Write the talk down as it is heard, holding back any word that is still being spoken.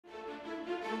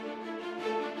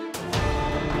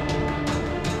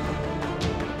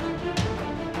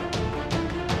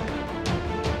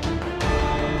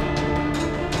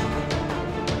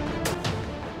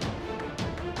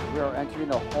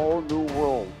a whole new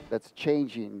world that's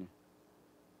changing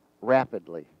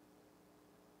rapidly.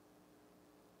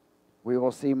 We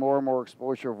will see more and more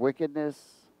exposure of wickedness,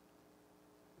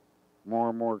 more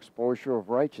and more exposure of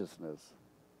righteousness.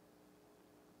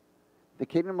 The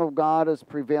kingdom of God is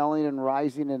prevailing and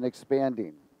rising and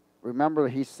expanding. Remember,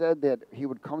 he said that he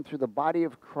would come through the body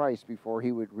of Christ before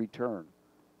he would return.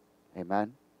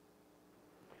 Amen?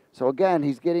 So again,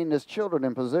 he's getting his children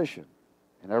in position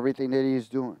in everything that he's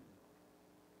doing.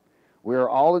 We are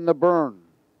all in the burn.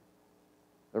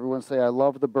 Everyone say, I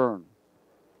love the burn.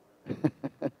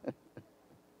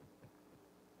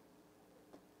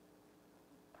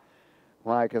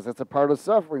 Why? Because it's a part of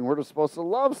suffering. We're supposed to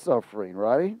love suffering,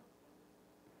 right?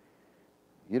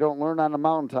 You don't learn on the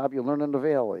mountaintop, you learn in the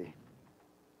valley.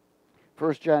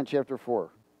 1 John chapter 4,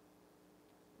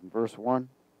 verse 1.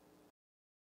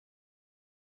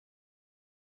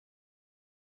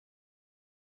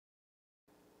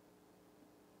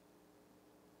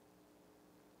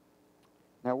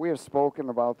 Now, we have spoken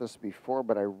about this before,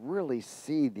 but I really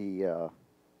see the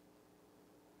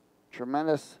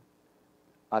tremendous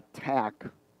attack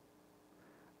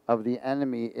of the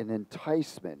enemy in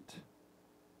enticement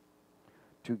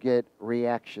to get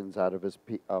reactions out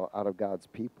of God's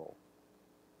people.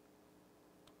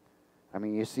 I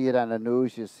mean, you see it on the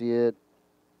news, you see it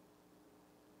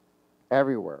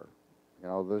everywhere. You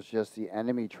know, there's just the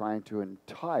enemy trying to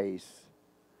entice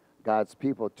God's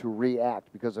people to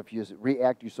react, because if you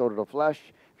react, you sow to the flesh.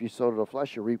 If you sow to the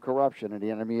flesh, you reap corruption, and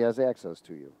the enemy has access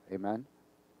to you. Amen?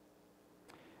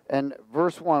 And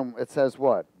verse 1, it says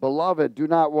what? Beloved, do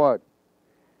not what?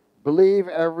 Believe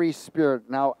every spirit.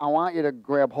 Now, I want you to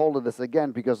grab hold of this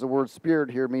again, because the word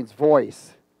spirit here means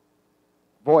voice.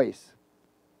 Voice.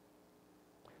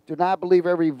 Do not believe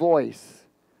every voice.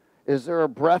 Is there a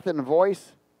breath in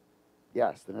voice?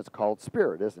 Yes, then it's called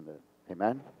spirit, isn't it?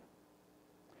 Amen?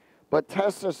 But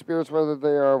test the spirits whether they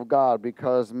are of God,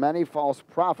 because many false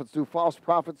prophets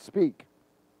speak.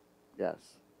 Yes.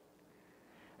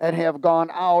 And have gone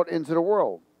out into the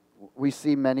world. We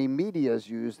see many medias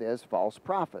used as false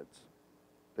prophets.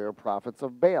 They're prophets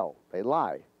of Baal. They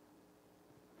lie.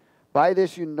 By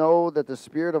this you know that the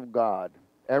Spirit of God,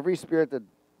 every spirit that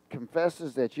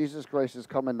confesses that Jesus Christ has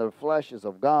come into the flesh is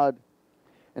of God,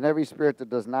 and every spirit that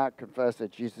does not confess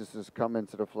that Jesus has come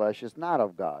into the flesh is not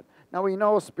of God. Now we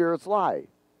know spirits lie.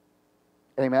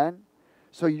 Amen?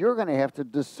 So you're going to have to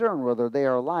discern whether they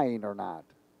are lying or not.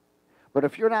 But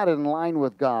if you're not in line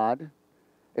with God,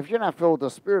 if you're not filled with the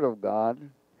Spirit of God,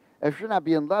 if you're not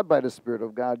being led by the Spirit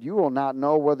of God, you will not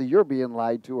know whether you're being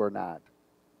lied to or not.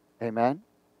 Amen?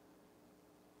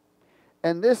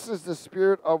 And this is the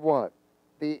spirit of what?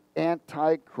 The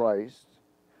Antichrist,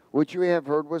 which you have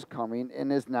heard was coming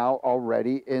and is now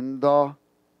already in the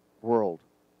world.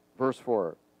 Verse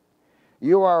 4.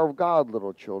 You are of God,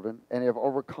 little children, and have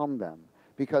overcome them,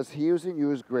 because he who is in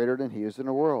you is greater than he who is in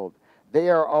the world. They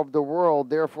are of the world,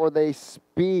 therefore they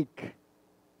speak.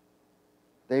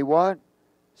 They what?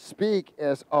 Speak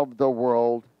as of the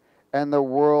world, and the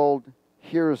world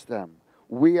hears them.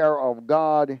 We are of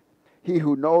God. He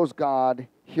who knows God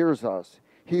hears us.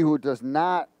 He who does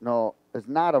not know, is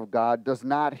not of God, does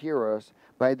not hear us.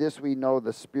 By this we know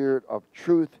the spirit of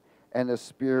truth and the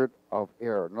spirit of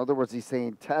error. In other words, he's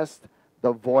saying test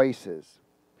the voices.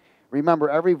 Remember,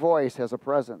 every voice has a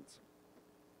presence.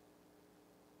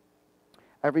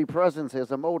 Every presence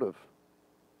has a motive.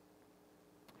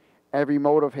 Every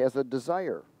motive has a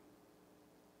desire.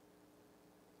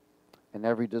 And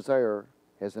every desire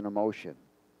has an emotion.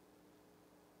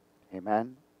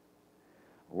 Amen?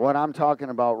 What I'm talking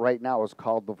about right now is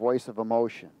called the voice of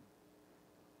emotion.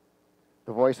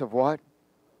 The voice of what?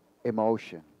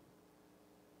 Emotion.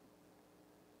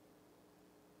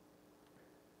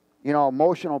 You know,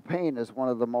 emotional pain is one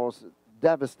of the most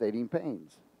devastating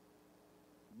pains,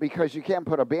 because you can't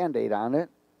put a Band-Aid on it.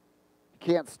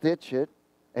 You can't stitch it.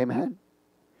 Amen?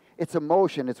 It's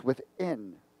emotion. It's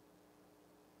within.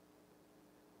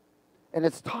 And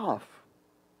it's tough.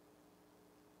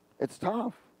 It's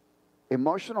tough.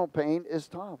 Emotional pain is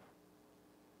tough.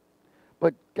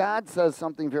 But God says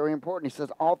something very important. He says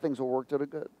all things will work to the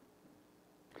good.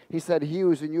 He said he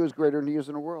who is in you is greater than he who is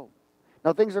in the world.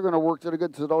 Now things are going to work to the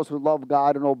good to those who love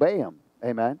God and obey him.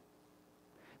 Amen?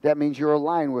 That means you're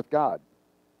aligned with God.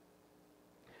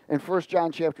 In 1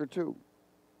 John chapter 2.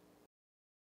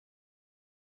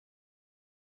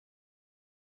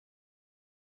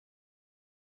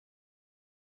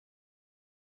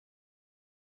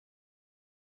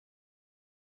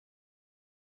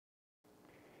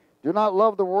 Do not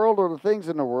love the world or the things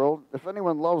in the world. If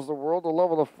anyone loves the world, the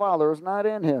love of the Father is not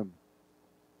in him.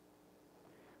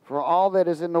 For all that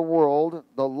is in the world,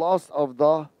 the lust of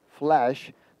the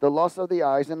flesh, the lust of the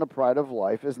eyes, and the pride of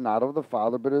life is not of the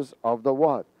Father, but is of the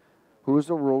what? Who is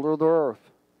the ruler of the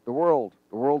earth? The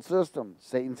world system.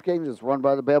 Satan's kingdom is run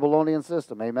by the Babylonian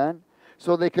system. Amen?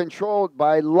 So they controlled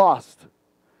by lust.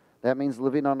 That means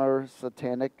living under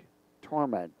satanic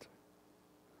torment.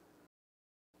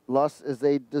 Lust is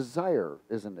a desire,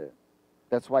 isn't it?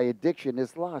 That's why addiction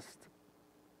is lust.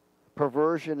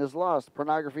 Perversion is lust.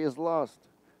 Pornography is lust.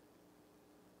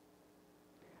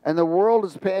 And the world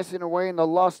is passing away in the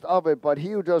lust of it, but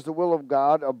he who does the will of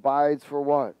God abides for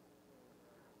what?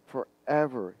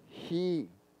 Forever.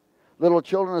 Little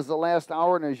children, is the last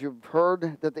hour, and as you've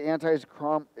heard that the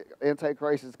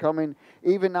Antichrist is coming,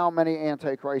 even now many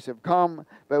Antichrists have come,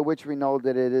 by which we know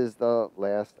that it is the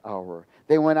last hour.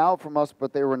 They went out from us,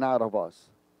 but they were not of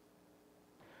us.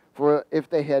 For if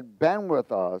they had been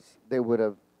with us, they would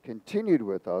have continued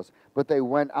with us, but they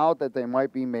went out that they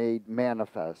might be made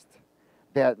manifest,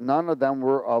 that none of them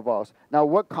were of us. Now,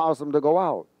 what caused them to go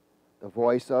out? The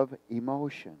voice of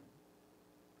emotion.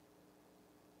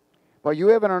 But you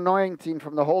have an anointing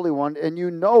from the Holy One, and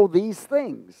you know these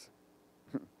things.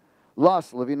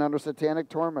 Lust, living under satanic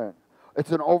torment.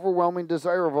 It's an overwhelming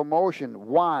desire of emotion,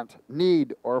 want,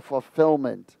 need, or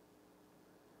fulfillment.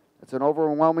 It's an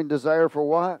overwhelming desire for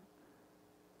what?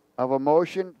 Of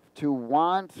emotion, to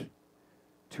want,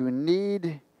 to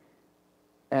need,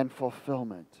 and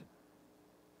fulfillment.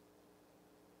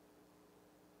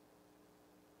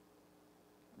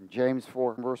 James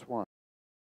 4, verse 1.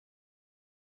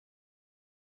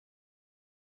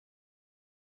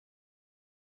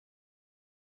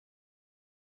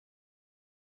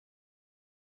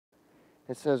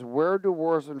 It says, where do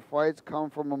wars and fights come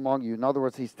from among you? In other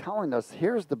words, he's telling us,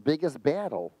 here's the biggest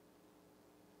battle.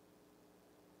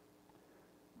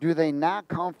 Do they not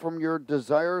come from your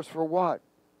desires for what?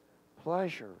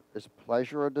 Pleasure. Is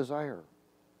pleasure a desire?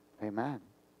 Amen.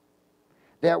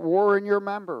 That war in your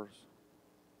members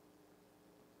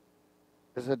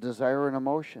is a desire and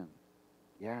emotion.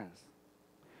 Yes.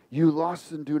 You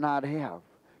lust and do not have.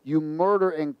 You murder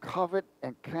and covet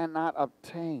and cannot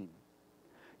obtain.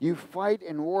 You fight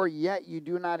in war, yet you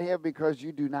do not have because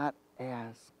you do not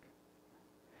ask.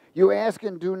 You ask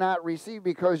and do not receive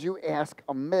because you ask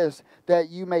amiss, that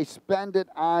you may spend it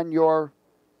on your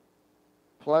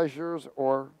pleasures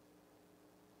or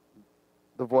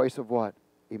the voice of what?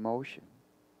 Emotion.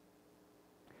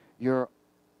 Your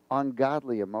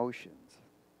ungodly emotions.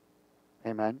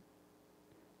 Amen.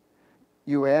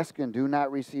 You ask and do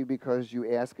not receive because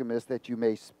you ask amiss, that you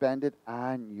may spend it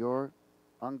on your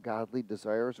ungodly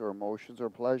desires or emotions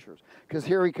or pleasures. Because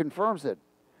here he confirms it.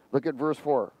 Look at verse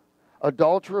 4.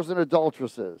 Adulterers and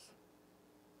adulteresses.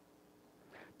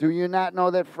 Do you not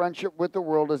know that friendship with the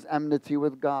world is enmity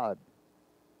with God?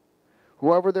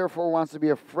 Whoever therefore wants to be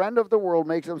a friend of the world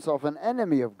makes himself an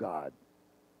enemy of God.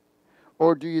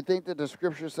 Or do you think that the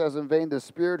scripture says in vain, the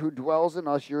Spirit who dwells in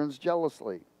us yearns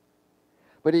jealously?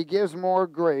 But he gives more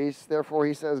grace. Therefore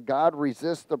he says, God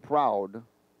resists the proud,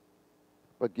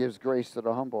 but gives grace to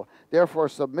the humble. Therefore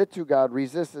submit to God,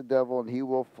 resist the devil, and he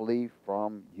will flee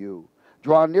from you.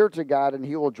 Draw near to God, and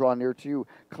he will draw near to you.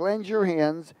 Cleanse your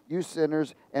hands, you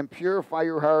sinners, and purify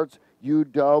your hearts, you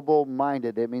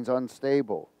double-minded. It means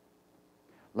unstable.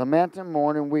 Lament and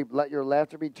mourn and weep. Let your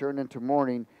laughter be turned into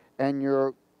mourning, and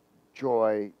your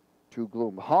joy to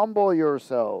gloom. Humble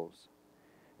yourselves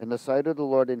in the sight of the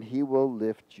Lord, and he will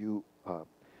lift you up.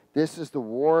 This is the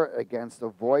war against the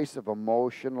voice of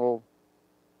emotional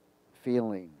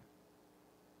feeling.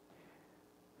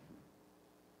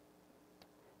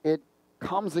 It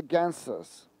comes against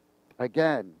us.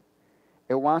 Again,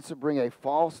 it wants to bring a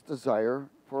false desire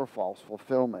for a false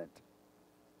fulfillment.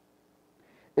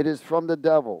 It is from the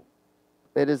devil.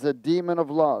 It is a demon of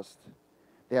lust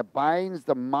that binds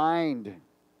the mind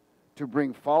to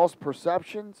bring false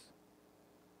perceptions,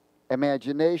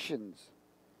 imaginations,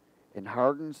 and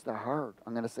hardens the heart.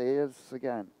 I'm going to say this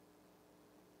again.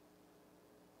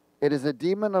 It is a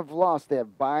demon of lust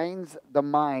that binds the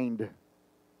mind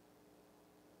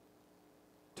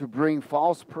to bring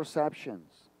false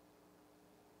perceptions,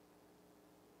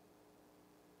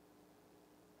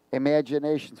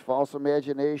 imaginations, false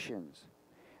imaginations,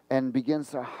 and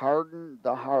begins to harden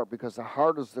the heart, because the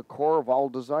heart is the core of all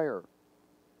desire.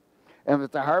 And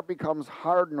if the heart becomes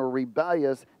hardened or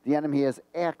rebellious, the enemy has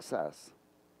access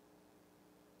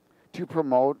to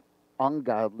promote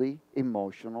ungodly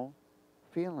emotional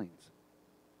feelings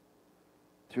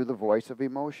through the voice of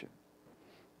emotion.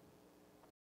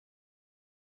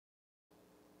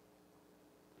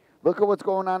 Look at what's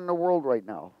going on in the world right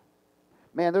now.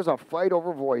 Man, there's a fight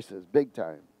over voices, big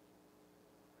time.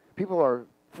 People are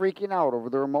freaking out over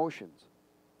their emotions.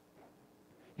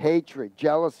 Hatred,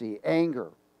 jealousy, anger,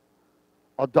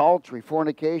 adultery,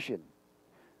 fornication.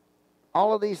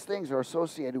 All of these things are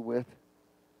associated with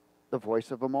the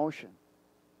voice of emotion.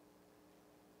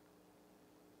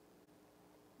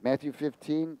 Matthew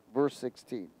 15, verse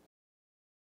 16.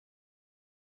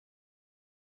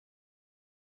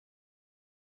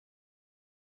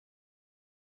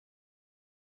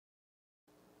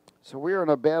 So we are in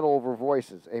a battle over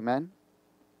voices. Amen?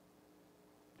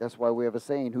 That's why we have a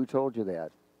saying, who told you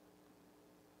that?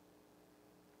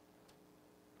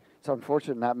 It's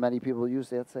unfortunate not many people use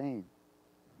that saying.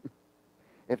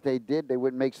 If they did, they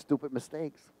wouldn't make stupid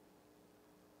mistakes.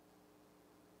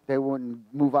 They wouldn't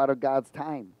move out of God's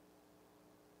time.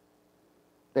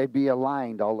 They'd be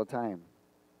aligned all the time.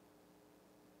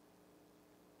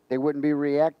 They wouldn't be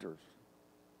reactors.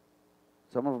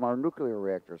 Some of them are nuclear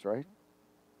reactors, right?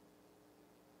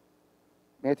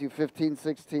 Matthew 15,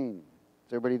 16.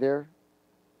 Is everybody there?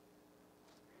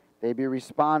 They be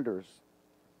responders.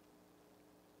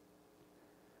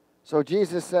 So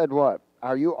Jesus said what?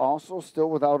 Are you also still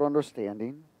without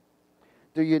understanding?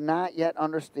 Do you not yet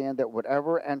understand that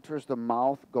whatever enters the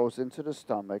mouth goes into the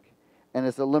stomach and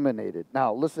is eliminated?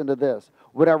 Now, listen to this.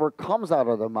 Whatever comes out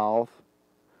of the mouth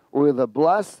will either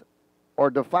bless or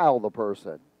defile the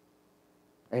person.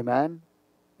 Amen?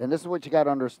 And this is what you got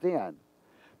to understand.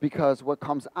 Because what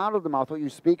comes out of the mouth, what you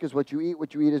speak is what you eat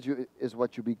is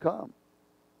what you become.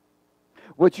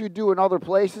 What you do in other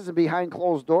places and behind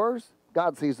closed doors,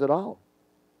 God sees it all.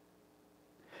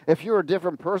 If you're a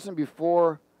different person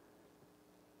before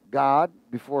God,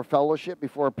 before fellowship,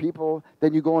 before people,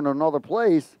 then you go into another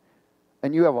place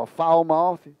and you have a foul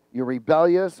mouth, you're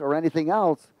rebellious or anything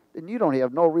else, then you don't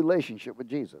have no relationship with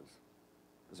Jesus.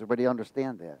 Does everybody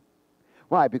understand that?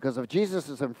 Why? Because if Jesus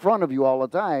is in front of you all the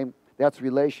time, that's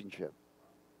relationship.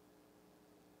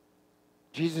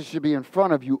 Jesus should be in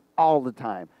front of you all the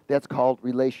time. That's called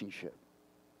relationship.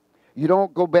 You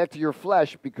don't go back to your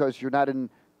flesh because you're not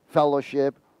in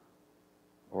fellowship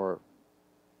or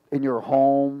in your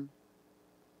home.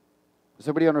 Does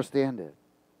everybody understand it?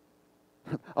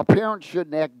 A parent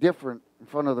shouldn't act different in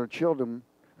front of their children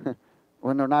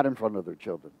when they're not in front of their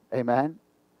children. Amen?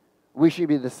 We should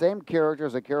be the same character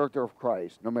as the character of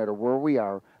Christ, no matter where we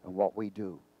are and what we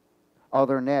do.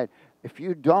 Other than that, if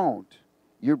you don't,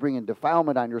 you're bringing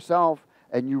defilement on yourself,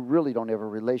 and you really don't have a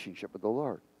relationship with the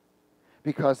Lord.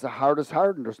 Because the heart is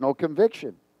hardened. There's no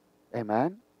conviction.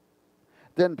 Amen?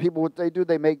 Then people, what they do,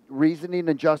 they make reasoning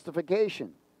and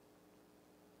justification.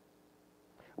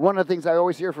 One of the things I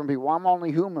always hear from people, well, I'm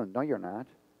only human. No, you're not.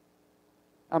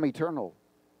 I'm eternal.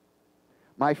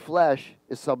 My flesh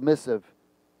is submissive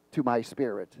to my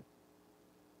spirit.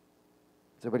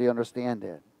 Does everybody understand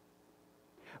that?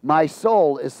 My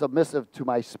soul is submissive to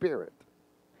my spirit.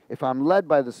 If I'm led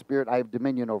by the Spirit, I have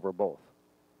dominion over both.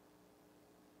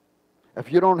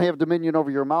 If you don't have dominion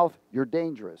over your mouth, you're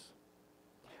dangerous.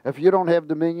 If you don't have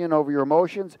dominion over your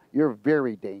emotions, you're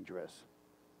very dangerous.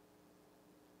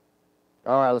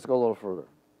 All right, let's go a little further.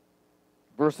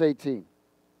 Verse 18.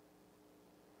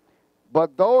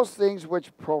 But those things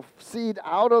which proceed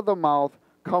out of the mouth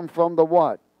come from the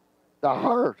what? The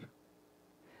heart.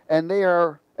 And they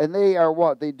are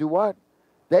what? They do what?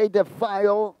 They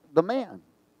defile the man.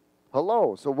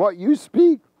 Hello. So what you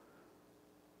speak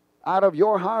out of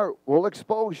your heart will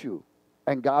expose you,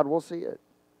 and God will see it.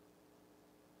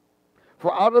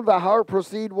 For out of the heart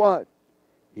proceed what?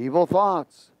 Evil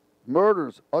thoughts,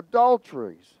 murders,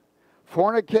 adulteries,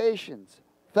 fornications,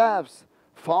 thefts,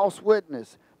 false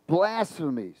witness,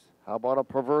 blasphemies. How about a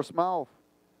perverse mouth?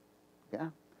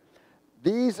 Yeah.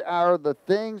 These are the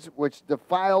things which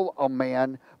defile a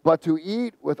man, but to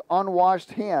eat with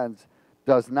unwashed hands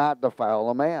does not defile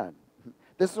a man.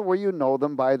 This is where you know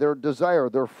them by their desire,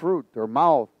 their fruit, their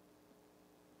mouth,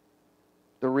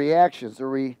 their reactions, their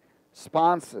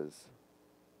responses.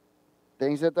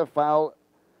 Things that defile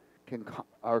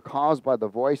are caused by the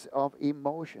voice of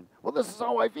emotion. Well, this is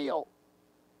how I feel.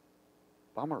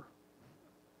 Bummer.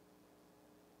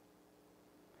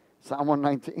 Psalm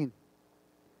 119.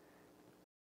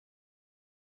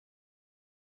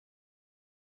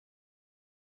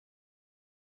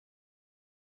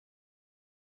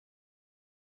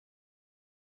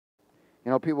 You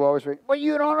know, people always say, well,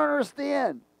 you don't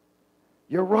understand.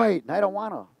 You're right, and I don't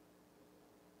want to.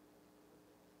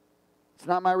 It's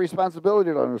not my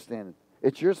responsibility to understand it.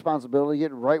 It's your responsibility to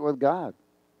get right with God.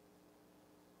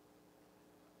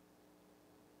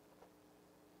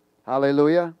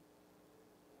 Hallelujah.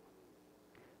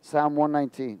 Psalm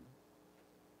 119.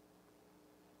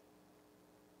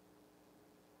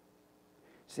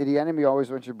 See, the enemy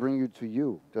always wants to bring you to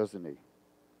you, doesn't he?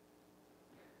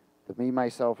 The me,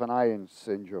 myself, and I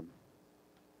syndrome.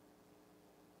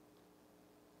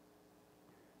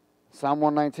 Psalm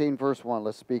 119, verse 1.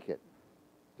 Let's speak it.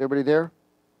 Everybody there?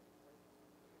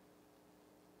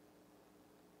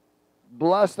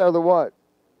 Blessed are the what?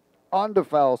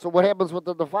 Undefiled. So what happens with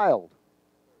the defiled?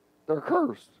 They're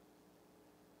cursed.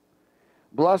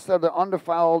 Blessed are the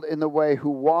undefiled in the way who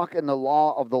walk in the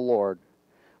law of the Lord.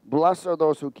 Blessed are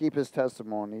those who keep his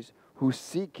testimonies, who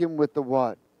seek him with the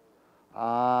what?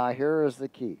 Here is the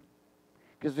key.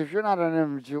 Because if you're not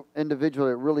an individual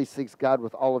that really seeks God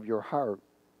with all of your heart,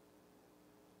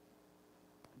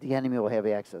 the enemy will have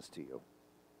access to you.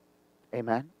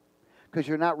 Amen? Because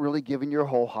you're not really giving your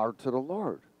whole heart to the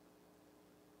Lord.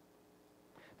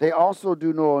 They also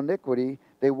do no iniquity.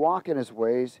 They walk in his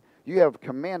ways. You have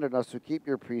commanded us to keep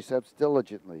your precepts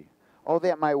diligently. Oh,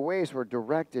 that my ways were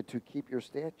directed to keep your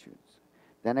statutes.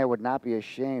 Then I would not be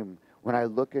ashamed when I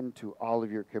look into all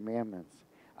of your commandments.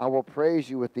 I will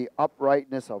praise you with the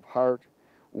uprightness of heart.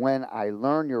 When I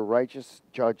learn your righteous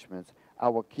judgments, I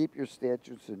will keep your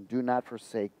statutes and do not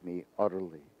forsake me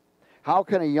utterly. How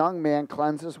can a young man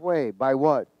cleanse his way? By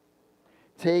what?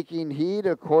 Taking heed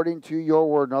according to your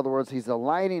word. In other words, he's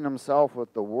aligning himself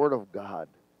with the word of God.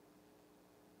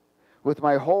 With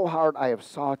my whole heart I have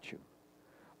sought you.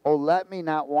 Oh, let me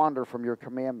not wander from your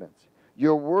commandments.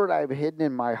 Your word I have hidden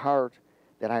in my heart,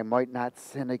 that I might not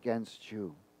sin against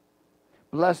you.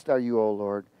 Blessed are you, O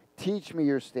Lord. Teach me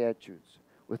your statutes.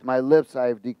 With my lips I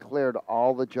have declared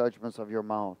all the judgments of your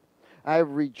mouth. I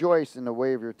have rejoiced in the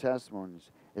way of your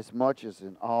testimonies, as much as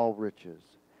in all riches.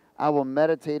 I will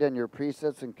meditate on your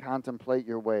precepts and contemplate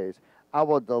your ways. I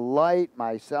will delight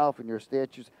myself in your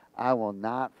statutes. I will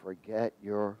not forget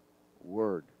your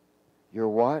word. Your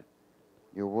what?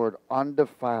 Your word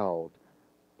undefiled,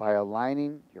 by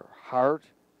aligning your heart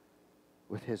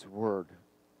with his word.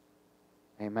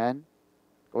 Amen?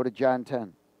 Go to John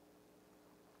 10.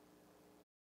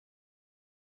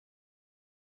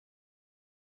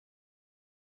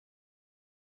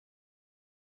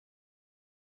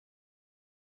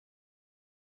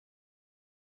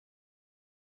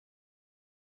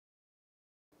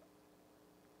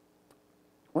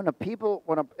 When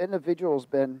an individual's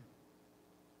been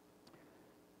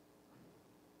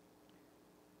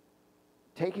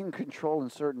taking control in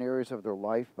certain areas of their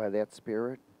life by that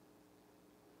spirit,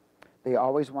 they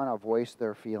always want to voice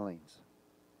their feelings.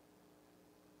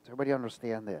 Does everybody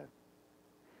understand that?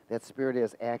 That spirit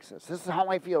has access. This is how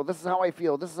I feel. This is how I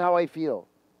feel. This is how I feel.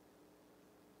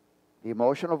 The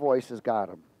emotional voice has got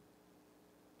him.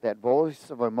 That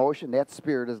voice of emotion, that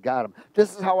spirit has got him.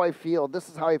 This is how I feel. This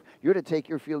is how you're to take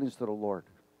your feelings to the Lord.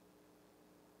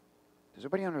 Does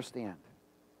everybody understand?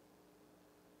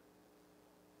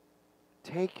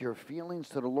 Take your feelings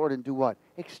to the Lord and do what?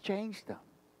 Exchange them.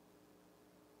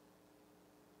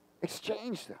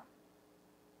 Exchange them.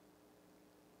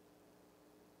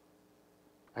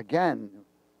 Again,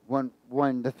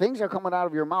 when the things are coming out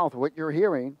of your mouth, what you're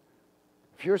hearing,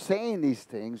 if you're saying these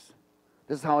things,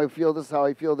 this is how I feel, this is how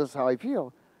I feel, this is how I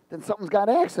feel, then something's got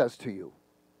access to you.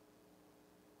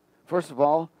 First of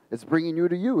all, it's bringing you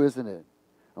to you, isn't it?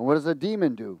 And what does a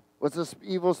demon do? What's this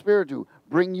evil spirit do?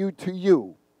 Bring you to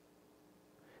you.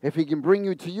 If he can bring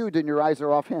you to you, then your eyes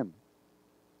are off him.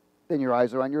 Then your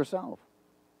eyes are on yourself.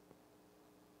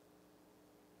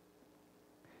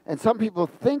 And some people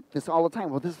think this all the time.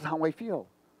 Well, this is how I feel.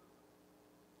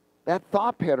 That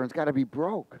thought pattern's got to be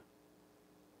broke.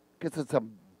 Because it's a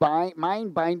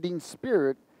mind-binding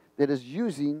spirit that is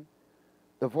using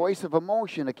the voice of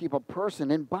emotion to keep a person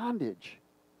in bondage.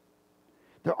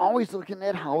 They're always looking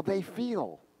at how they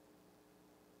feel.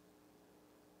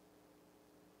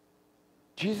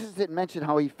 Jesus didn't mention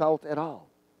how he felt at all.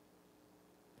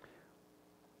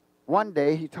 One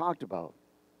day he talked about,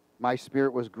 my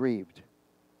spirit was grieved.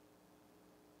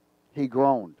 He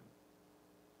groaned.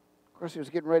 Of course, he was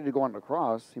getting ready to go on the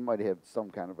cross. He might have had some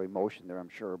kind of emotion there, I'm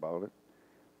sure, about it.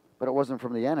 But it wasn't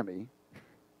from the enemy.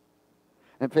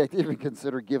 In fact, he even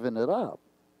considered giving it up.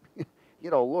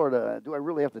 Lord, do I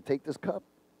really have to take this cup?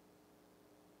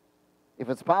 If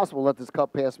it's possible, let this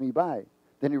cup pass me by.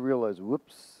 Then he realized,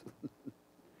 whoops,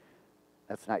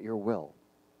 that's not your will.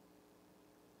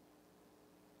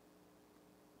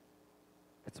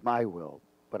 It's my will.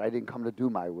 But I didn't come to do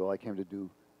my will. I came to do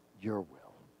your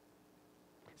will.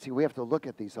 See, we have to look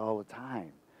at these all the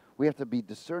time. We have to be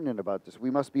discerning about this.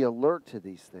 We must be alert to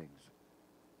these things.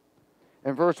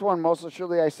 In verse 1, most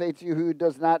assuredly I say to you, who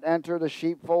does not enter the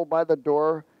sheepfold by the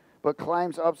door, but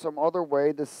climbs up some other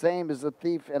way, the same is a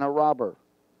thief and a robber.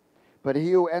 But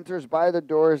he who enters by the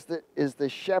door is the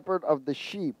shepherd of the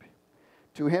sheep.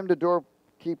 To him the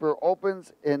doorkeeper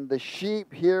opens, and the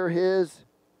sheep hear his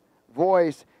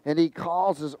voice, and he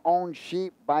calls his own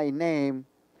sheep by name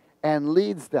and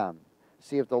leads them.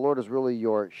 See, if the Lord is really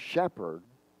your shepherd,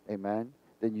 amen,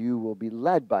 then you will be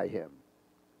led by him.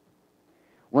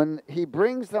 When he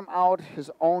brings them out, his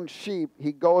own sheep,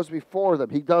 he goes before them.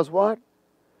 He does what?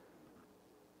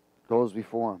 Goes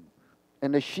before him.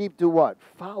 And the sheep do what?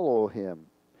 Follow him.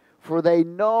 For they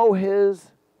know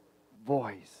his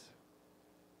voice.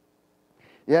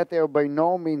 Yet they will by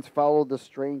no means follow the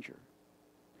stranger,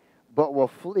 but will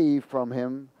flee from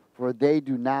him, for they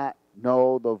do not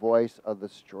know the voice of the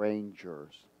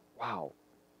strangers. Wow.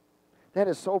 That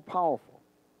is so powerful.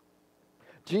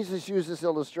 Jesus used this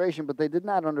illustration, but they did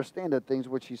not understand the things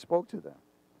which he spoke to them.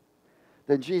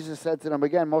 Then Jesus said to them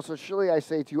again, most assuredly I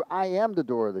say to you, I am the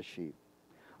door of the sheep.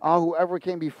 All whoever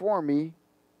came before me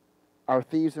are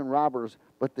thieves and robbers,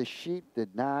 but the sheep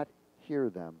did not hear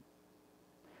them.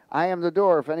 I am the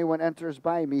door. If anyone enters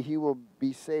by me, he will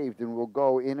be saved and will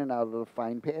go in and out of the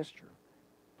fine pasture.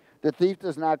 The thief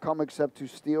does not come except to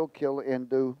steal, kill, and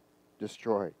to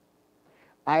destroy.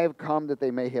 I have come that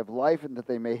they may have life and that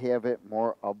they may have it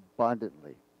more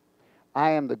abundantly.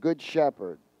 I am the good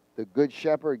shepherd. The good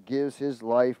shepherd gives his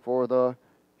life for the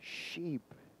sheep.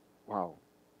 Wow.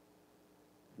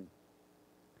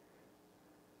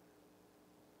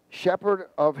 Shepherd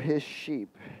of his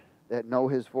sheep that know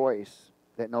his voice,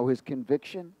 that know his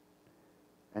conviction,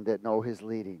 and that know his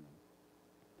leading.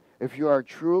 If you are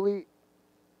truly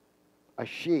a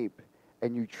sheep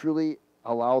and you truly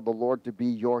allow the Lord to be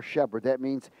your shepherd, that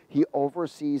means he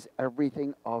oversees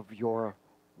everything of your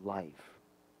life.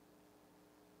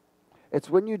 It's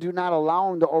when you do not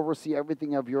allow him to oversee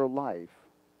everything of your life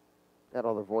that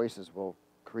other voices will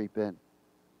creep in.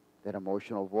 That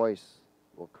emotional voice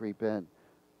will creep in.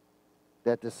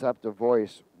 That deceptive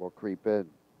voice will creep in.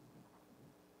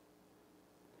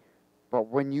 But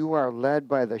when you are led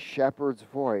by the shepherd's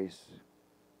voice,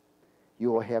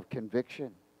 you will have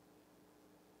conviction.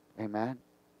 Amen?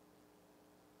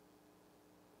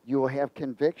 You will have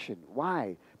conviction.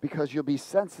 Why? Because you'll be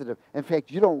sensitive. In fact,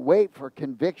 you don't wait for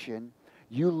conviction.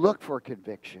 You look for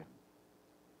conviction.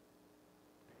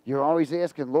 You're always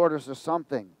asking, Lord, is there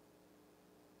something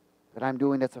that I'm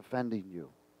doing that's offending you?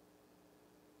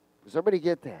 Does everybody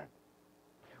get that?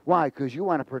 Why? Because you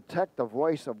want to protect the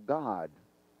voice of God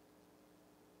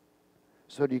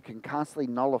so that you can constantly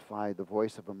nullify the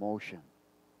voice of emotion.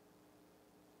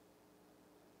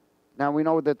 Now we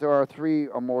know that there are three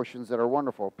emotions that are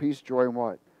wonderful. Peace, joy, and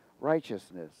what?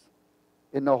 Righteousness.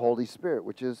 In the Holy Spirit,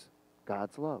 which is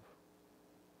God's love.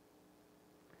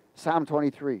 Psalm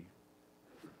 23.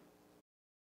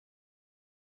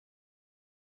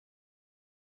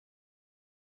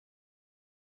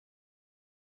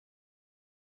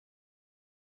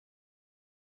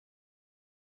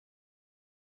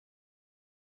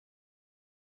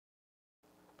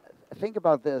 Think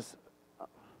about this.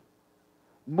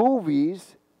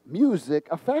 Movies, music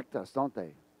affect us, don't they?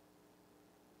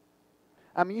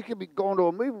 I mean, you could be going to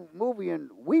a movie and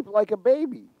weep like a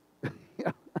baby.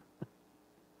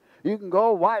 You can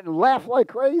go watch and laugh like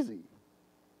crazy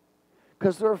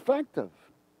because they're effective.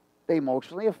 They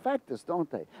emotionally affect us, don't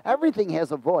they? Everything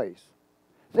has a voice.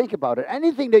 Think about it.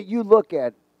 Anything that you look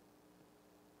at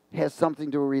has something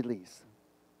to release.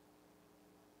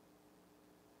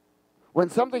 When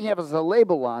something has a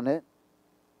label on it,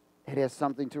 it has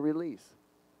something to release.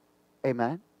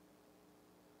 Amen?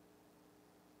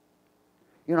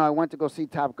 You know, I went to go see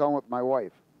Top Gun with my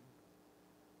wife.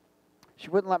 She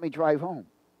wouldn't let me drive home.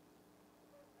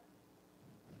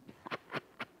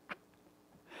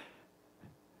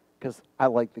 Because I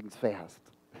like things fast.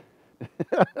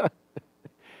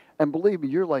 And believe me,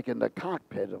 you're like in the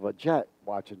cockpit of a jet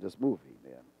watching this movie,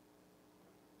 man.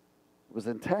 It was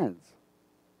intense.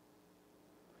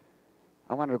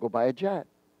 I wanted to go buy a jet.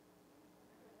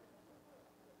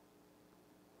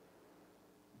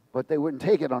 But they wouldn't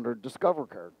take it under Discover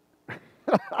card.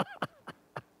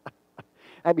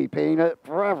 I'd be paying it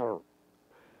forever.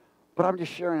 But I'm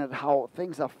just sharing it how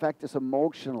things affect us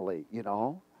emotionally, you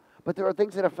know. But there are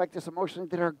things that affect us emotionally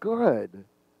that are good.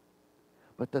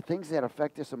 But the things that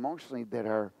affect us emotionally that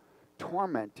are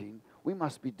tormenting, we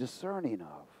must be discerning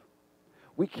of.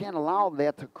 We can't allow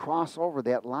that to cross over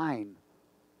that line.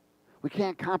 We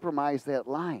can't compromise that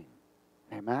line.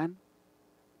 Amen?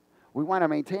 We want to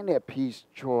maintain that peace,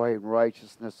 joy, and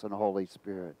righteousness and Holy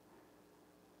Spirit.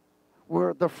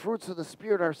 Where the fruits of the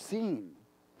Spirit are seen.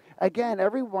 Again,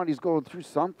 everybody's going through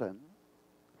something.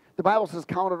 The Bible says,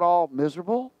 count it all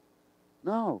miserable.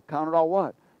 No, count it all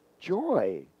what?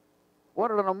 Joy.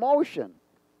 What an emotion.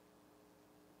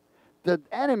 The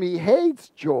enemy hates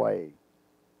joy.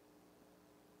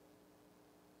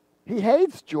 He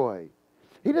hates joy.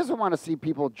 He doesn't want to see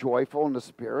people joyful in the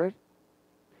spirit.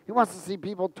 He wants to see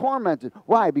people tormented.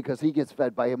 Why? Because he gets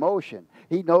fed by emotion.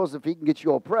 He knows if he can get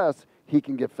you oppressed, he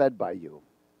can get fed by you.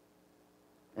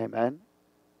 Amen?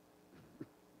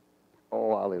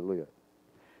 Oh, hallelujah.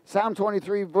 Psalm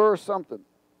 23, verse something.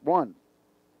 1.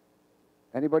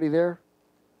 Anybody there?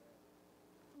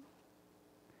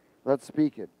 Let's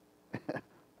speak it. As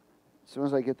soon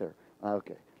as I get there.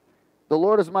 Okay. The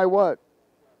Lord is my what?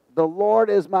 The Lord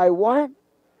is my what?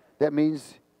 That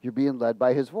means you're being led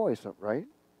by his voice, right?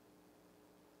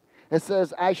 It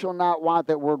says, I shall not want.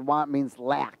 That word want means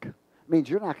lack. It means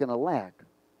you're not going to lack.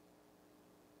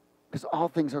 Because all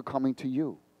things are coming to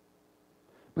you.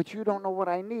 But you don't know what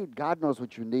I need. God knows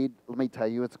what you need. Let me tell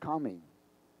you, it's coming.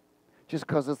 Just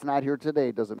because it's not here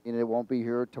today doesn't mean it won't be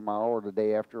here tomorrow or the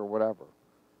day after or whatever.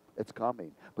 It's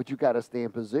coming. But you got to stay in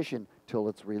position till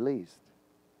it's released.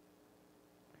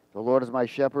 The Lord is my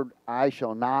shepherd. I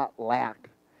shall not lack.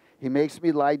 He makes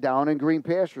me lie down in green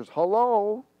pastures.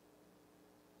 Hello.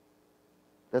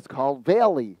 That's called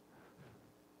valley.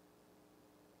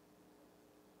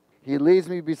 He leads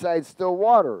me beside still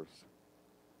waters.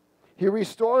 He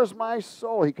restores my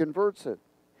soul. He converts it.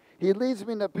 He leads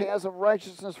me in the paths of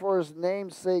righteousness for his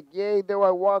name's sake. Yea, though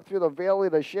I walk through the valley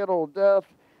of the shadow of death,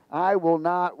 I will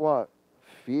not what?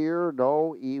 Fear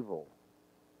no evil.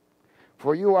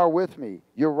 For you are with me.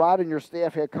 Your rod and your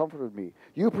staff have comforted me.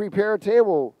 You prepare a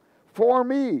table for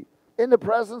me in the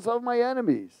presence of my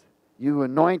enemies. You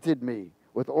anointed me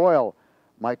with oil.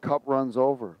 My cup runs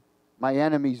over. My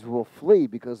enemies will flee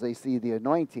because they see the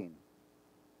anointing.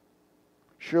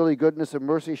 Surely goodness and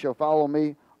mercy shall follow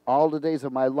me all the days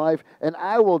of my life, and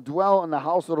I will dwell in the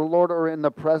house of the Lord, or in the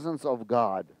presence of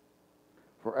God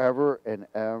forever and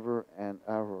ever and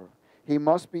ever. He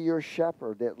must be your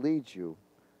shepherd that leads you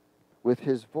with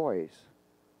his voice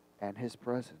and his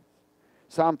presence.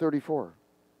 Psalm 34,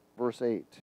 verse 8.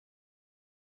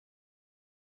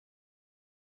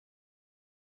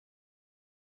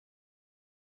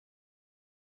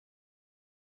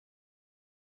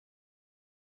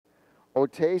 O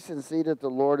taste and see that the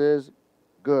Lord is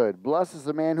good. Blessed is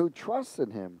the man who trusts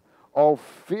in him. Oh,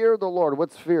 fear the Lord.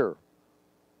 What's fear?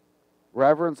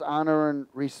 Reverence, honor, and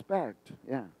respect.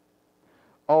 Yeah.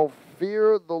 Oh,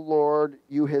 fear the Lord,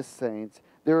 you his saints.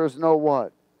 There is no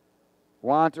what?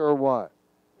 Want or what?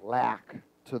 Lack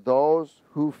to those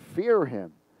who fear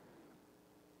him.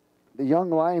 The young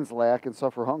lions lack and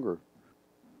suffer hunger.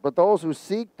 But those who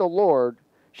seek the Lord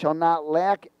shall not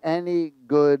lack any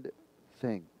good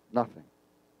thing. Nothing.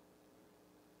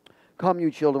 Come, you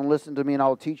children, listen to me, and I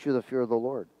will teach you the fear of the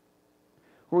Lord.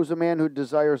 Who is a man who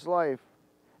desires life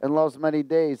and loves many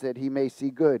days that he may see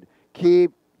good?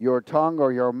 Keep your tongue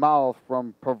or your mouth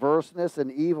from perverseness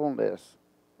and evilness.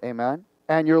 Amen.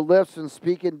 And your lips from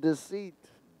speaking deceit.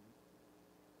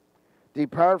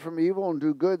 Depart from evil and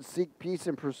do good. Seek peace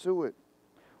and pursue it.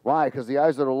 Why? Because the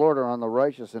eyes of the Lord are on the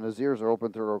righteous, and his ears are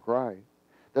open to their cry.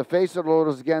 The face of the Lord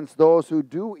is against those who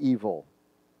do evil,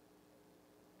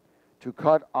 to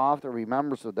cut off the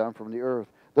remembrance of them from the earth.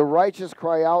 The righteous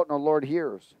cry out, and the Lord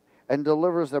hears, and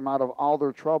delivers them out of all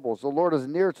their troubles. The Lord is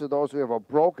near to those who have a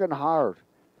broken heart,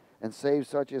 and saves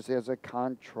such as has a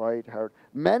contrite heart.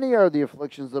 Many are the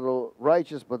afflictions of the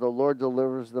righteous, but the Lord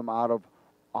delivers them out of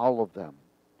all of them.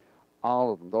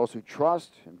 All of them. Those who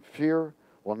trust and fear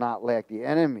will not lack. The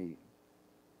enemy,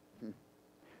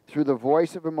 through the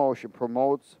voice of emotion,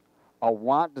 promotes a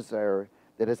want desire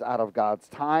that is out of God's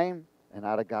time and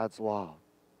out of God's law.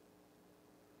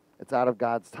 It's out of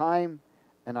God's time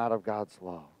and out of God's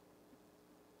law.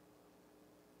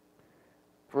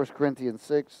 1 Corinthians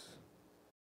 6.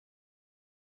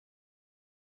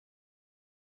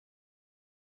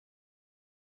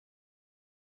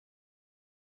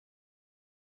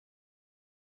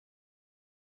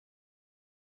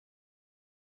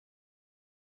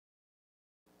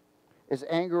 Is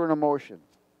anger an emotion?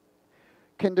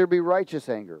 Can there be righteous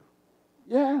anger?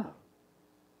 Yeah.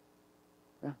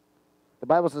 The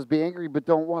Bible says be angry, but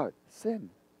don't what? Sin.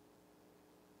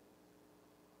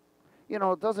 You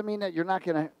know, it doesn't mean that you're not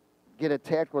going to get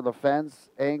attacked with offense,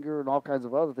 anger, and all kinds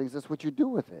of other things. That's what you do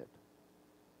with it.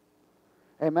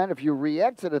 Amen. If you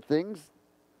react to the things,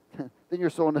 then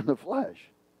you're sowing in the flesh,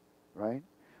 right?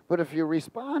 But if you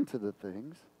respond to the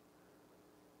things,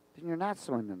 then you're not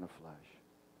sowing in the flesh.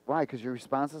 Why? Because your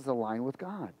response is aligned with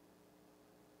God.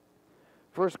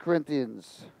 1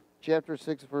 Corinthians chapter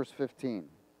 6, verse 15.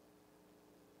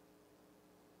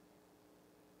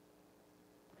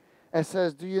 It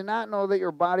says, do you not know that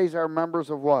your bodies are members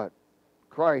of what?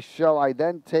 Christ. Shall I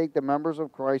then take the members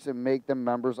of Christ and make them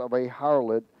members of a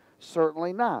harlot?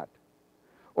 Certainly not.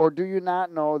 Or do you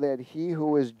not know that he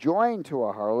who is joined to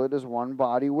a harlot is one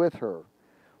body with her?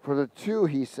 For the two,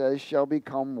 he says, shall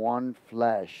become one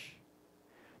flesh.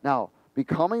 Now,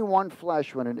 becoming one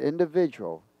flesh when an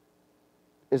individual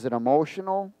is an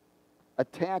emotional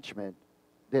attachment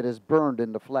that is burned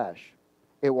in the flesh.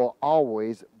 It will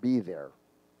always be there.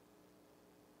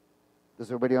 Does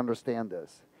everybody understand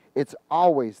this? It's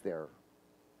always there.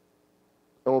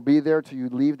 It will be there till you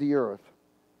leave the earth.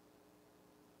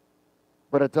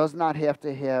 But it does not have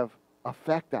to have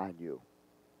effect on you,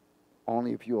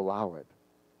 only if you allow it.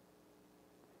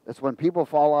 It's when people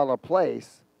fall out of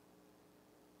place.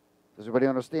 Does everybody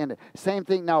understand it? Same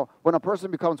thing now, when a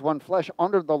person becomes one flesh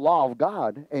under the law of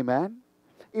God, amen?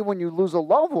 Even when you lose a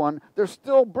loved one, there's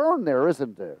still burn there,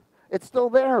 isn't there? It's still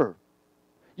there.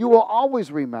 You will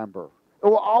always remember. It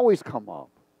will always come up.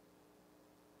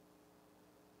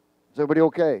 Is everybody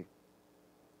okay?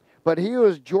 But he who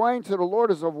is joined to the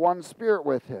Lord is of one spirit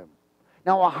with him.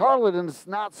 Now, a harlot is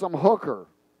not some hooker.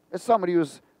 It's somebody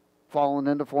who's fallen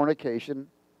into fornication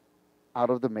out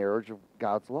of the marriage of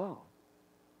God's law.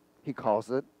 He calls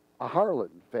it a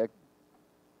harlot. In fact,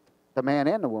 the man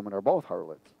and the woman are both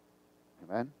harlots.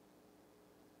 Amen?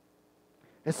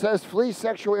 It says, flee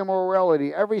sexual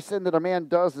immorality. Every sin that a man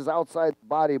does is outside the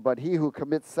body, but he who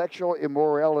commits sexual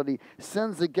immorality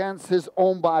sins against his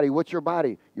own body. What's your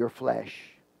body? Your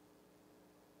flesh.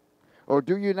 Or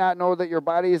do you not know that your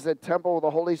body is a temple of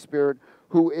the Holy Spirit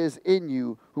who is in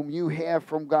you, whom you have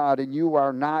from God, and you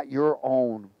are not your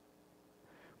own?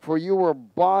 For you were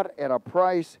bought at a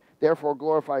price, therefore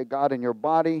glorify God in your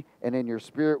body and in your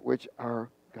spirit, which are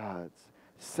God's.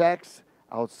 Sex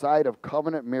outside of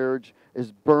covenant marriage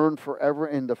is burned forever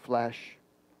in the flesh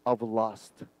of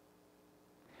lust.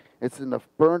 It's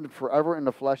burned forever in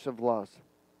the flesh of lust.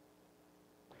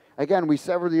 Again, we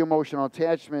sever the emotional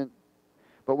attachment,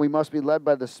 but we must be led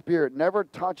by the Spirit, never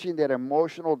touching that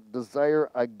emotional desire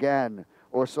again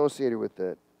or associated with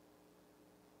it.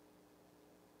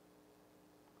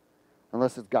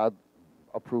 Unless it's God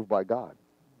approved by God.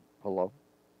 Hello?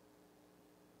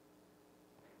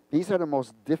 These are the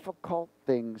most difficult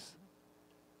things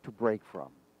to break from.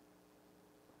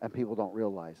 And people don't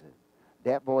realize it.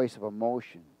 That voice of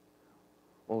emotion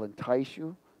will entice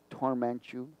you,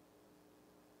 torment you,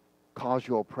 cause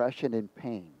you oppression and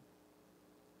pain.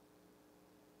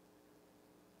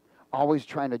 Always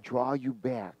trying to draw you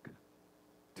back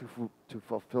to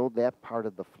fulfill that part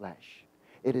of the flesh.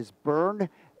 It is burned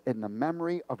in the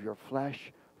memory of your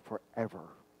flesh forever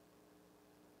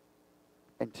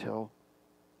until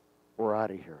we're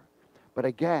out of here. But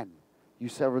again, you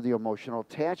sever the emotional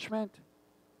attachment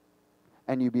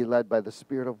and you be led by the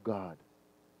Spirit of God.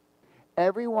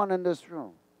 Everyone in this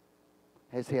room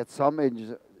has had some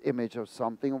image of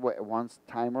something at one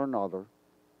time or another,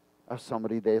 of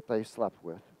somebody that they slept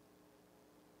with.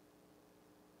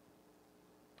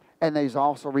 And they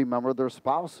also remember their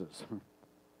spouses.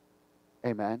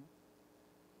 Amen.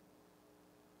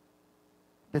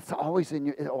 It's always in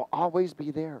you. It will always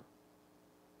be there.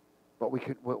 But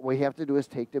what we have to do is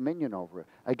take dominion over it.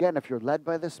 Again, if you're led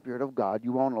by the Spirit of God,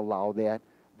 you won't allow that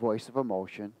voice of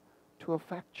emotion to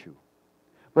affect you.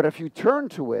 But if you turn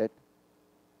to it,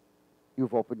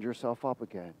 you've opened yourself up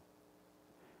again.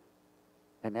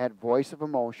 And that voice of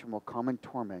emotion will come and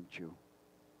torment you.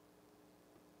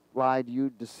 Lie to you,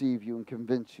 deceive you, and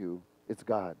convince you it's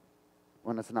God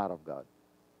when it's not of God.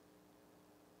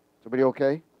 Is everybody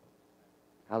okay?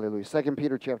 Hallelujah. 2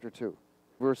 Peter chapter 2,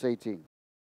 verse 18.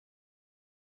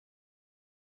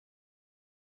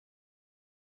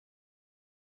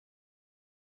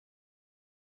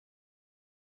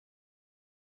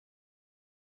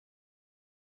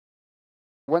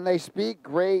 When they speak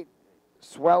great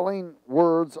swelling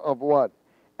words of what?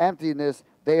 Emptiness,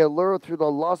 they allure through the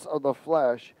lust of the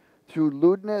flesh, through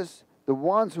lewdness, the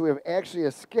ones who have actually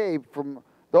escaped from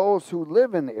those who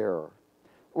live in error.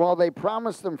 While they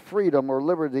promise them freedom or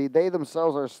liberty, they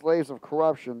themselves are slaves of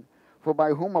corruption, for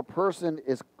by whom a person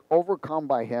is overcome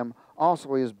by him,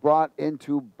 also he is brought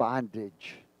into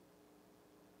bondage.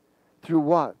 Through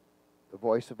what? The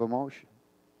voice of emotion.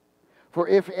 For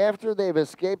if after they've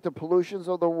escaped the pollutions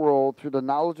of the world through the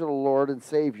knowledge of the Lord and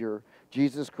Savior,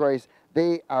 Jesus Christ,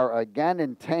 they are again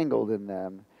entangled in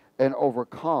them and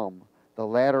overcome, the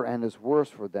latter end is worse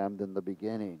for them than the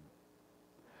beginning.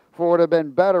 For it would have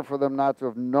been better for them not to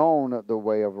have known the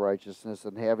way of righteousness,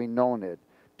 and having known it,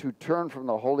 to turn from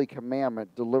the holy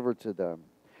commandment delivered to them.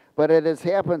 But it has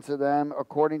happened to them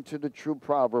according to the true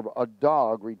proverb, a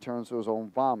dog returns to his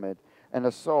own vomit, and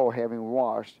a soul having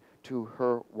washed to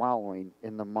her wallowing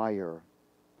in the mire.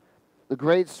 The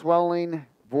great swelling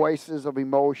voices of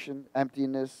emotion,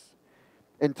 emptiness,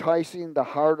 enticing the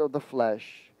heart of the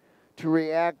flesh to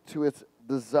react to its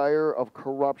desire of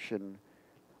corruption,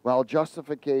 while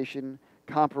justification,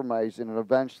 compromising, and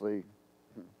eventually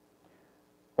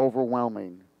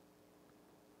overwhelming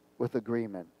with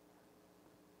agreement.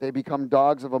 They become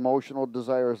dogs of emotional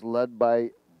desires led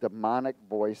by demonic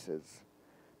voices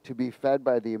to be fed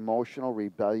by the emotional,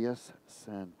 rebellious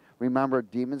sin. Remember,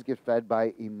 demons get fed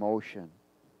by emotion.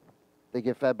 They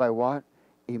get fed by what?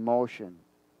 Emotion.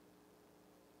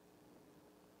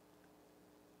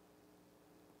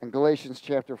 In Galatians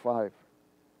chapter 5,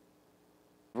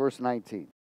 verse 19.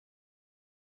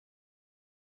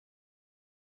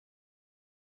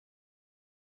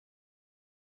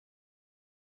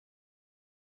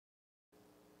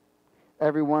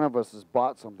 Every one of us has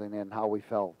bought something and how we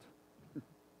felt.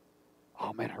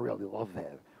 Oh man, I really love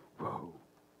that. Whoa.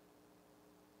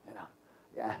 You know,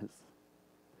 yes.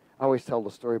 I always tell the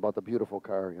story about the beautiful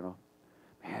car, you know.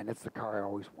 Man, it's the car I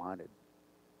always wanted.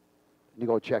 And you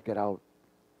go check it out.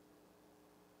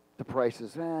 The price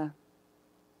is,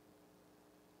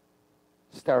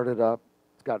 Start it up.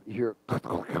 It's got here.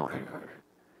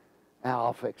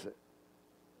 I'll fix it.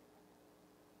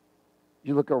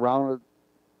 You look around it.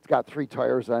 It's got 3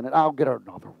 tires on it. I'll get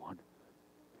another one.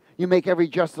 You make every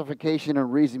justification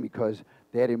and reason because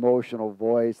that emotional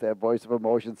voice, that voice of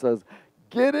emotion says,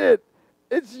 get it.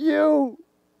 It's you.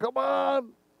 Come on.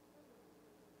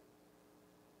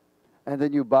 And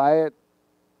then you buy it.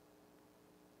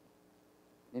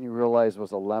 And you realize it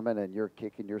was a lemon and you're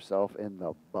kicking yourself in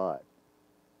the butt.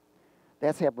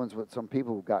 That happens with some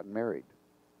people who've gotten married.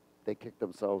 They kick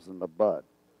themselves in the butt.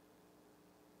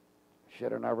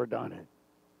 Should have never done it.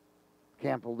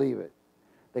 Can't believe it.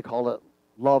 They call it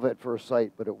love at first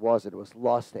sight, but it wasn't. It was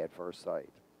lust at first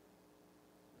sight.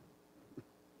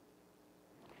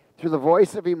 Through the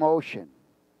voice of emotion.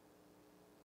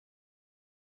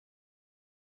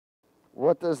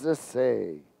 What does this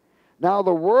say? Now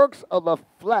the works of the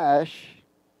flesh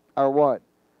are what?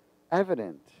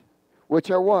 Evident.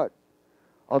 Which are what?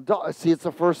 See, it's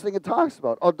the first thing it talks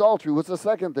about. Adultery. What's the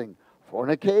second thing?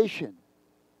 Fornication.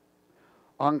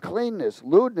 Uncleanness,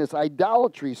 lewdness,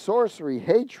 idolatry, sorcery,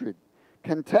 hatred,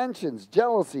 contentions,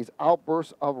 jealousies,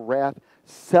 outbursts of wrath,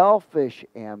 selfish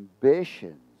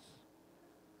ambitions,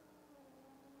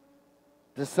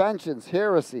 dissensions,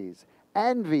 heresies,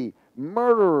 envy,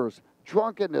 murderers,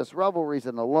 drunkenness, revelries,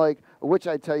 and the like, which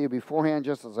I tell you beforehand,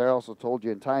 just as I also told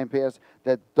you in time past,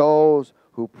 that those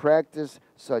who practice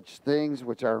such things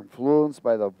which are influenced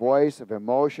by the voice of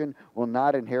emotion will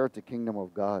not inherit the kingdom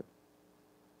of God.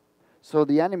 So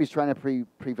the enemy is trying to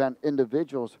prevent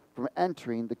individuals from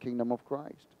entering the kingdom of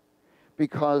Christ.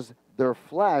 Because their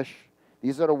flesh,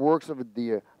 these are the works of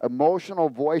the emotional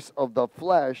voice of the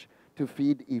flesh to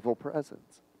feed evil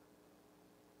presence.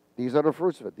 These are the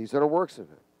fruits of it. These are the works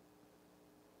of it.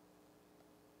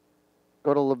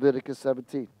 Go to Leviticus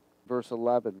 17, verse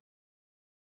 11.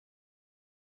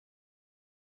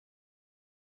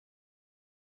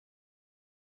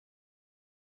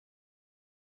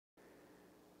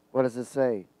 What does it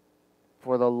say?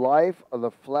 For the life of the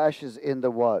flesh is in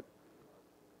the what?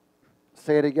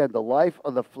 Say it again. The life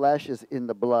of the flesh is in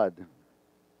the blood.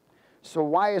 So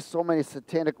why is so many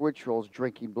satanic rituals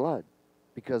drinking blood?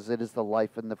 Because it is the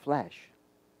life in the flesh.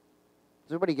 Has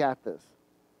everybody got this?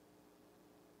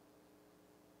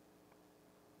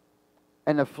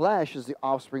 And the flesh is the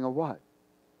offspring of what?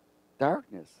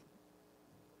 Darkness.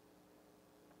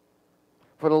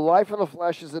 For the life of the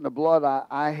flesh is in the blood.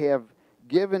 I have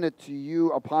given it to you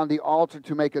upon the altar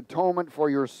to make atonement for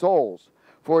your souls.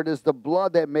 For it is the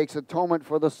blood that makes atonement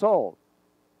for the soul.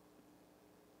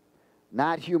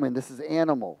 Not human. This is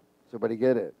animal. Somebody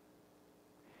get it?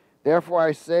 Therefore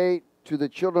I say to the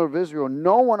children of Israel,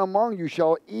 no one among you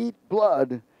shall eat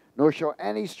blood, nor shall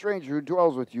any stranger who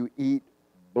dwells with you eat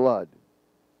blood.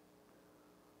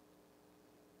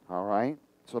 All right?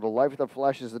 So the life of the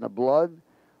flesh is in the blood,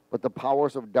 but the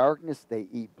powers of darkness, they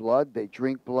eat blood, they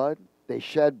drink blood, they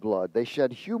shed blood, they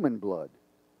shed human blood.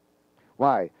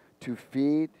 Why? To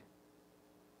feed.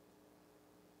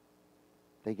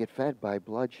 They get fed by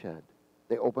bloodshed.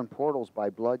 They open portals by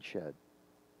bloodshed.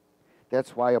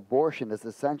 That's why abortion is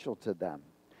essential to them.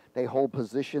 They hold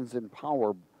positions in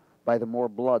power by the more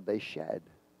blood they shed.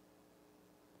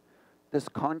 This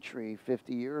country,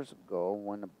 50 years ago,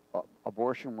 when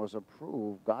abortion was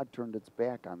approved, God turned its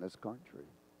back on this country.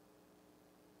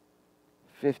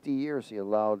 50 years he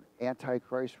allowed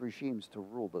antichrist regimes to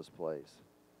rule this place.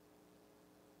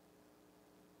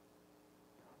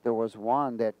 There was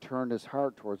one that turned his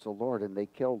heart towards the Lord and they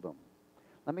killed him.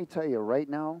 Let me tell you, right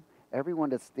now, everyone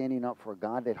that's standing up for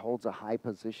God that holds a high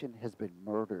position has been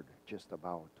murdered just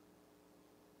about.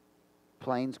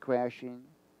 planes crashing,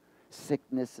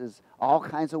 sicknesses, all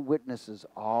kinds of witnesses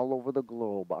all over the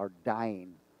globe are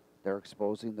dying. They're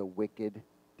exposing the wicked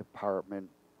Department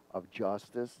of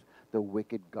Justice, the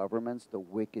wicked governments, the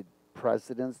wicked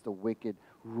presidents, the wicked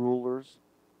rulers.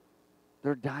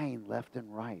 They're dying left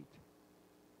and right.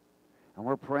 And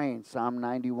we're praying Psalm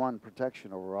 91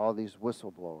 protection over all these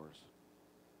whistleblowers.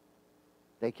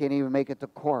 They can't even make it to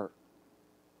court.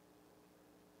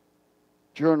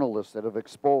 Journalists that have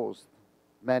exposed,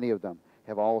 many of them,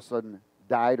 have all of a sudden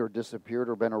died or disappeared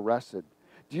or been arrested.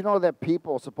 Do you know that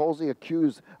people supposedly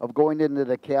accused of going into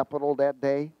the Capitol that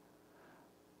day,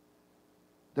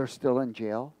 they're still in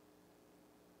jail?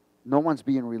 No one's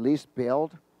being released,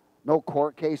 bailed, no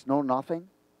court case, no nothing.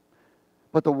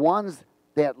 But the ones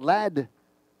that led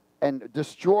and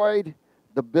destroyed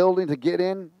the building to get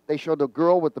in, they showed the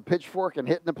girl with the pitchfork and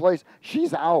hitting the place.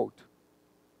 She's out.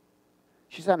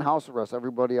 She's on house arrest.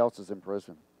 Everybody else is in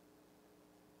prison.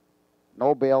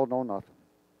 No bail, no nothing.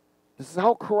 This is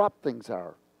how corrupt things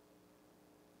are.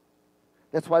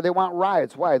 That's why they want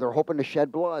riots. Why? They're hoping to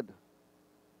shed blood.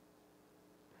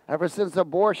 Ever since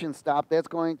abortion stopped, that's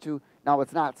going to, now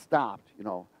it's not stopped, you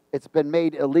know. It's been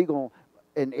made illegal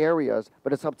in areas,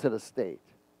 but it's up to the state.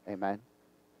 Amen.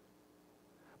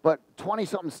 But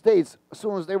 20-something states, as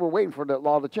soon as they were waiting for that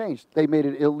law to change, they made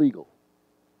it illegal.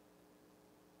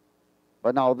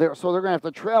 But now, they're going to have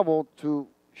to travel to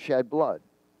shed blood,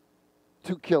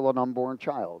 to kill an unborn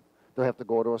child. They'll have to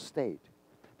go to a state.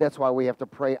 That's why we have to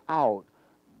pray out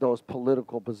those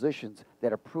political positions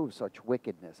that approve such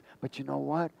wickedness. But you know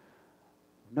what?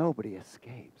 Nobody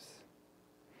escapes.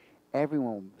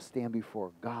 Everyone will stand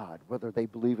before God, whether they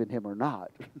believe in Him or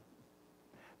not.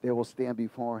 They will stand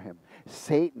before Him.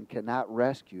 Satan cannot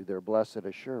rescue their blessed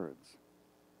assurance.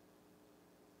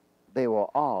 They will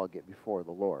all get before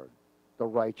the Lord, the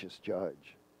righteous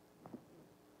judge.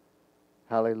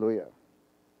 Hallelujah.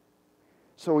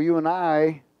 So you and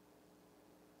I,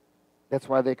 that's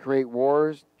why they create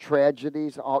wars,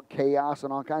 tragedies, all chaos,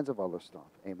 and all kinds of other stuff.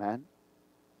 Amen?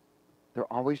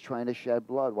 They're always trying to shed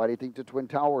blood. Why do you think the Twin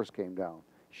Towers came down?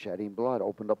 Shedding blood,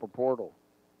 opened up a portal.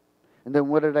 And then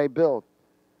what did they build?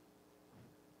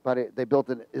 But they built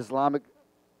an Islamic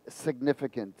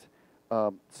significant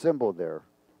symbol there.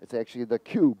 It's actually the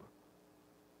cube.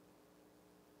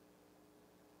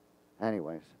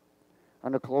 Anyways,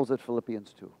 I'm going to close at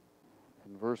Philippians 2.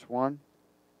 In verse 1.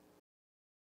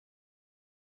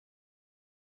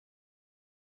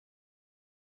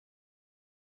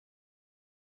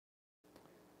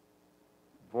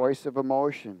 Voice of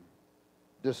emotion.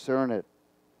 Discern it.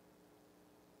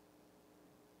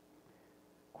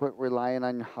 Quit relying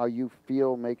on how you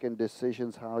feel, making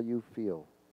decisions how you feel.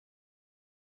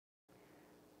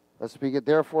 Let's speak it.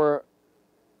 Therefore,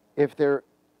 if there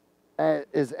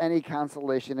is any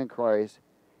consolation in Christ,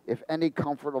 if any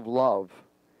comfort of love,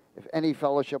 if any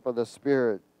fellowship of the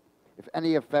Spirit, if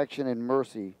any affection and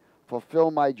mercy,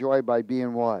 fulfill my joy by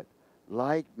being what?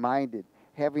 Like-minded,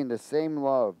 having the same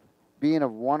love, being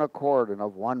of one accord and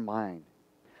of one mind.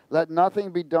 Let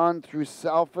nothing be done through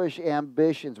selfish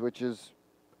ambitions, which is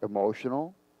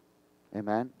emotional,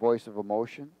 amen, voice of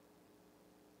emotion,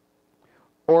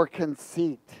 or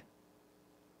conceit,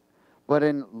 but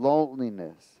in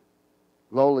lowliness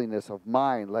of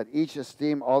mind, let each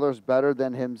esteem others better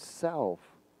than himself.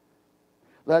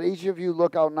 Let each of you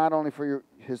look out not only for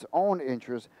his own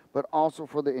interests, but also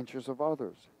for the interests of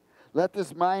others. Let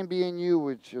this mind be in you,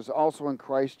 which is also in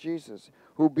Christ Jesus,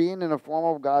 who being in the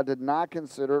form of God did not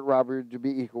consider it robbery to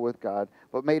be equal with God,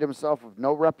 but made himself of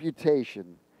no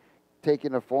reputation,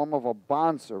 taking the form of a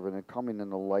bondservant and coming in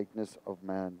the likeness of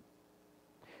men.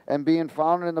 And being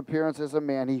found in appearance as a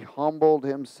man, he humbled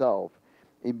himself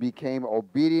and became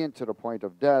obedient to the point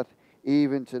of death,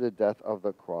 even to the death of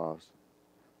the cross.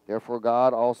 Therefore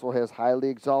God also has highly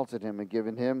exalted him and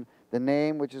given him the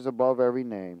name which is above every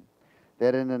name,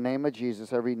 that in the name of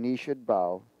Jesus every knee should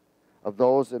bow, of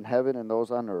those in heaven and those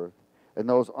on earth and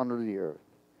those under the earth,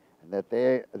 and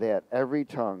that every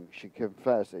tongue should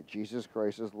confess that Jesus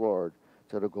Christ is Lord,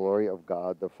 to the glory of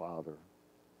God the Father.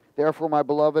 Therefore, my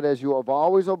beloved, as you have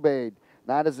always obeyed,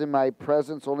 not as in my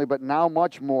presence only, but now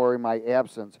much more in my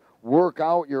absence, work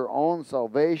out your own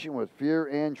salvation with fear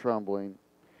and trembling.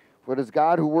 For it is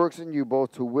God who works in you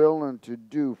both to will and to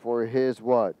do for his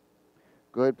what?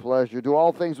 Good pleasure. Do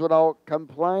all things without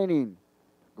complaining,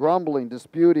 grumbling,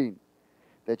 disputing,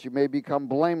 that you may become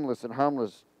blameless and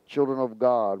harmless children of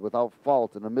God, without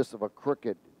fault in the midst of a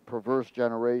crooked, perverse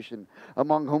generation,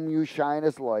 among whom you shine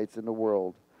as lights in the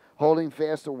world, holding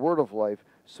fast the word of life,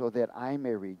 so that I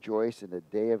may rejoice in the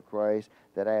day of Christ,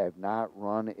 that I have not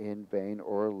run in vain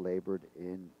or labored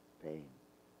in vain.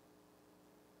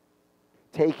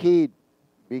 Take heed.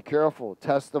 Be careful.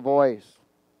 Test the voice.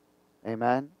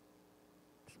 Amen?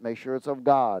 Just make sure it's of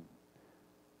God,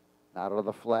 not of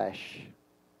the flesh.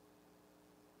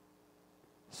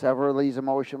 Sever these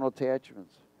emotional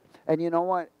attachments. And you know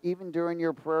what? Even during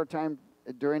your prayer time,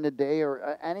 during the day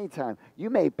or any time, you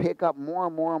may pick up more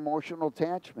and more emotional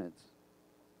attachments.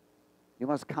 You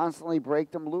must constantly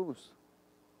break them loose.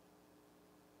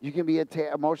 You can be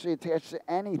emotionally attached to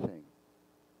anything.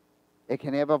 It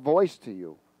can have a voice to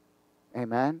you.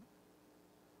 Amen?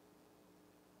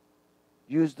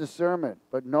 Use discernment,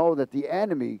 but know that the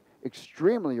enemy,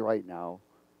 extremely right now,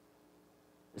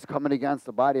 is coming against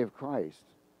the body of Christ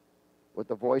with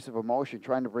the voice of emotion,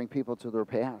 trying to bring people to their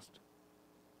past.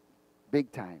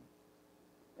 Big time.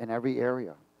 In every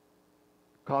area.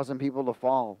 Causing people to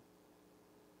fall.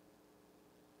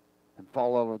 And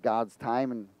fall out of God's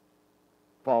time and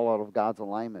fall out of God's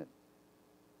alignment.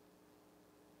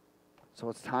 So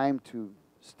it's time to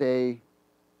stay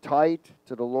tight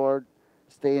to the Lord,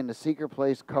 stay in the secret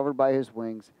place covered by His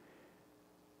wings,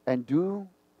 and do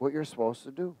what you're supposed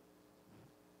to do.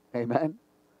 Amen?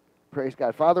 Praise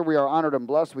God. Father, we are honored and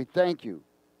blessed. We thank you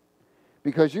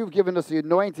because you've given us the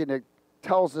anointing that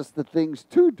tells us the things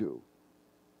to do.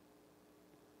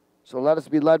 So let us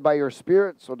be led by your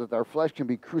Spirit so that our flesh can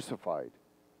be crucified,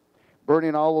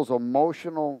 burning all those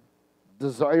emotional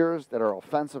desires that are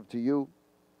offensive to you,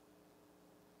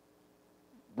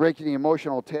 breaking the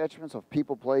emotional attachments of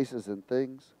people, places, and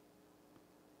things,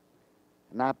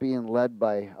 not being led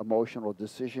by emotional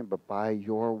decision, but by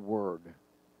your word.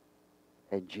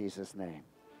 In Jesus' name.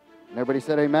 And everybody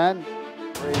said amen?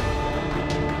 Praise God.